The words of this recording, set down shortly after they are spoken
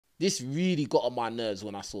This really got on my nerves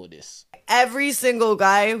when I saw this. Every single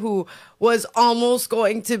guy who was almost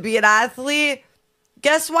going to be an athlete,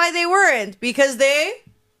 guess why they weren't? Because they,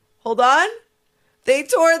 hold on, they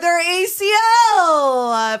tore their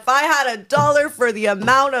ACL. If I had $1 for the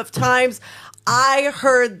amount of times I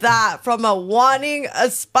heard that from a wanting,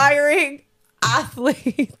 aspiring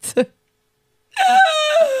athlete.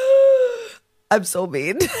 I'm so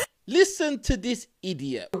mean. Listen to this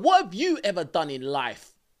idiot. What have you ever done in life?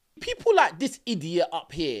 People like this idiot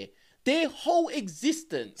up here, their whole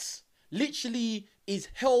existence literally is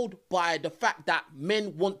held by the fact that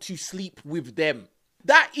men want to sleep with them.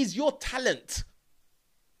 That is your talent.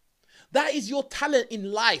 That is your talent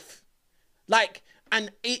in life. Like, and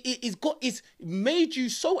it's made you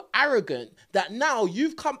so arrogant that now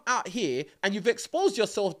you've come out here and you've exposed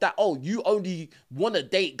yourself that, oh, you only want to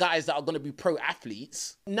date guys that are going to be pro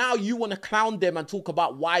athletes. Now you want to clown them and talk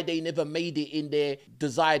about why they never made it in their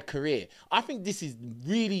desired career. I think this is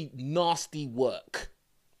really nasty work.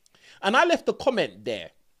 And I left a comment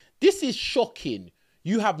there. This is shocking.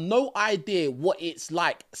 You have no idea what it's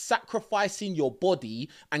like sacrificing your body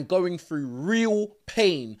and going through real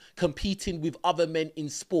pain competing with other men in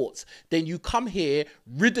sports. Then you come here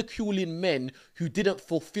ridiculing men who didn't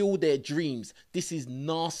fulfill their dreams. This is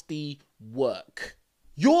nasty work.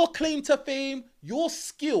 Your claim to fame, your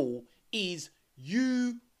skill is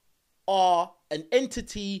you are an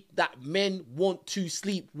entity that men want to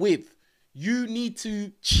sleep with. You need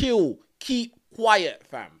to chill, keep quiet,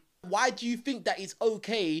 fam. Why do you think that it's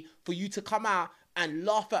okay for you to come out and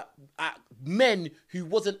laugh at men who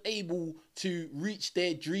wasn't able to reach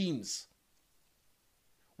their dreams?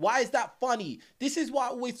 Why is that funny? This is what I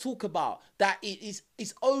always talk about, that it's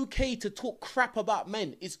okay to talk crap about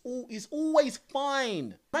men. It's always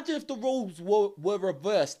fine. Imagine if the roles were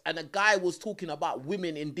reversed and a guy was talking about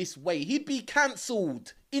women in this way. He'd be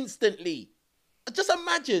cancelled instantly. Just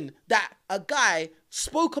imagine that a guy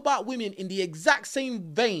spoke about women in the exact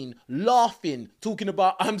same vein, laughing, talking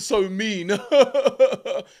about, I'm so mean.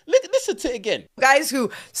 Listen to it again. Guys who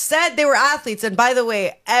said they were athletes. And by the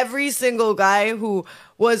way, every single guy who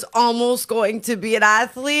was almost going to be an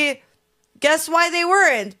athlete, guess why they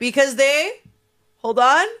weren't? Because they, hold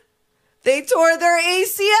on, they tore their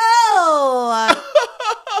ACL.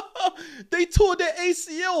 They tore their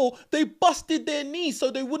ACL. They busted their knee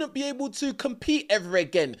so they wouldn't be able to compete ever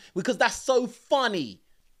again, because that's so funny.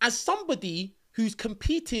 As somebody who's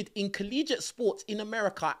competed in collegiate sports in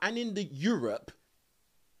America and in Europe,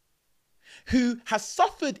 who has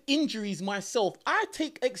suffered injuries myself, I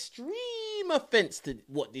take extreme offense to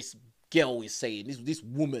what this girl is saying, this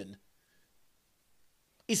woman.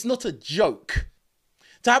 It's not a joke.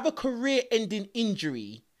 To have a career-ending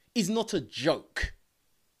injury is not a joke.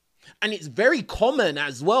 And it's very common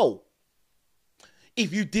as well.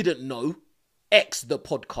 If you didn't know, the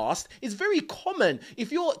podcast is very common.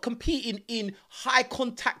 If you're competing in high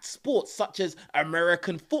contact sports such as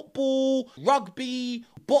American football, rugby,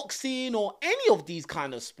 boxing, or any of these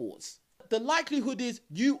kind of sports, the likelihood is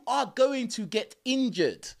you are going to get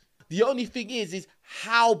injured. The only thing is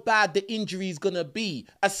how bad the injury is going to be.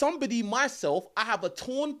 As somebody myself, I have a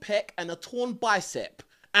torn pec and a torn bicep.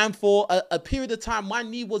 And for a period of time, my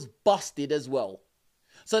knee was busted as well.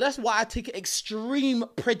 So that's why I take extreme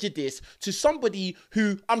prejudice to somebody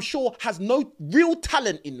who I'm sure has no real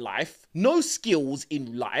talent in life, no skills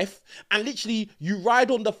in life, and literally you ride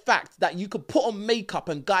on the fact that you could put on makeup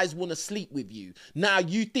and guys want to sleep with you. Now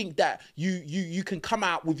you think that you can come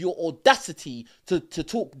out with your audacity to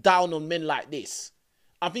talk down on men like this.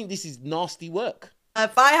 I think this is nasty work.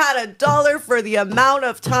 If I had $1 for the amount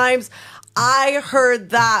of times I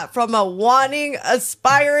heard that from a wanting,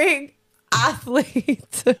 aspiring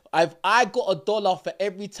athlete. I got $1 for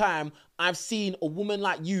every time I've seen a woman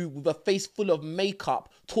like you with a face full of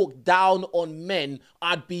makeup talk down on men,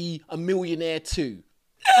 I'd be a millionaire too.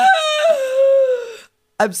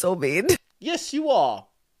 I'm so mean. Yes, you are.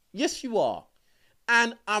 Yes, you are.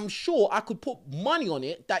 And I'm sure I could put money on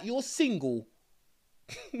it that you're single.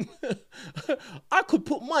 I could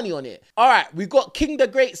put money on it. All right, we got King the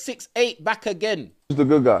Great 6'8" back again. Who's the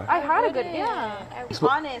good guy? I had a good, yeah. I was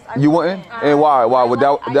honest. You wouldn't? And why? Why? Would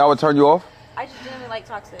that would turn you off? I just genuinely like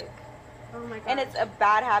toxic. Oh my god. And it's a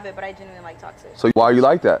bad habit, but I genuinely like toxic. So why are you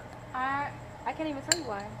like that? I can't even tell you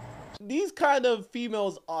why. These kind of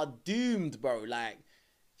females are doomed, bro. Like,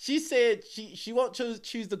 she said she won't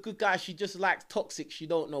choose the good guy. She just likes toxic. She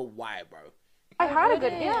don't know why, bro. I had a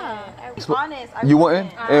good, yeah. I was honest. You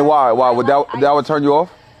wouldn't? And why? Why? Would that would turn you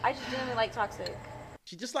off? I just genuinely like toxic.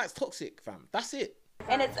 She just likes toxic, fam. That's it.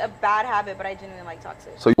 And it's a bad habit, but I genuinely like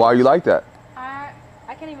toxic. So why are you like that? I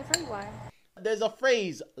can't even tell you why. There's a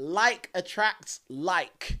phrase, like attracts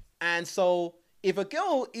like. And so if a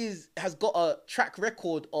girl has got a track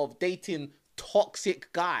record of dating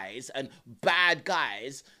toxic guys and bad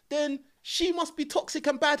guys, then she must be toxic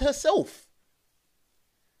and bad herself.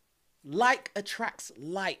 Like attracts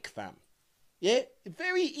like, fam. Yeah,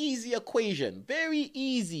 very easy equation, very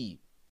easy.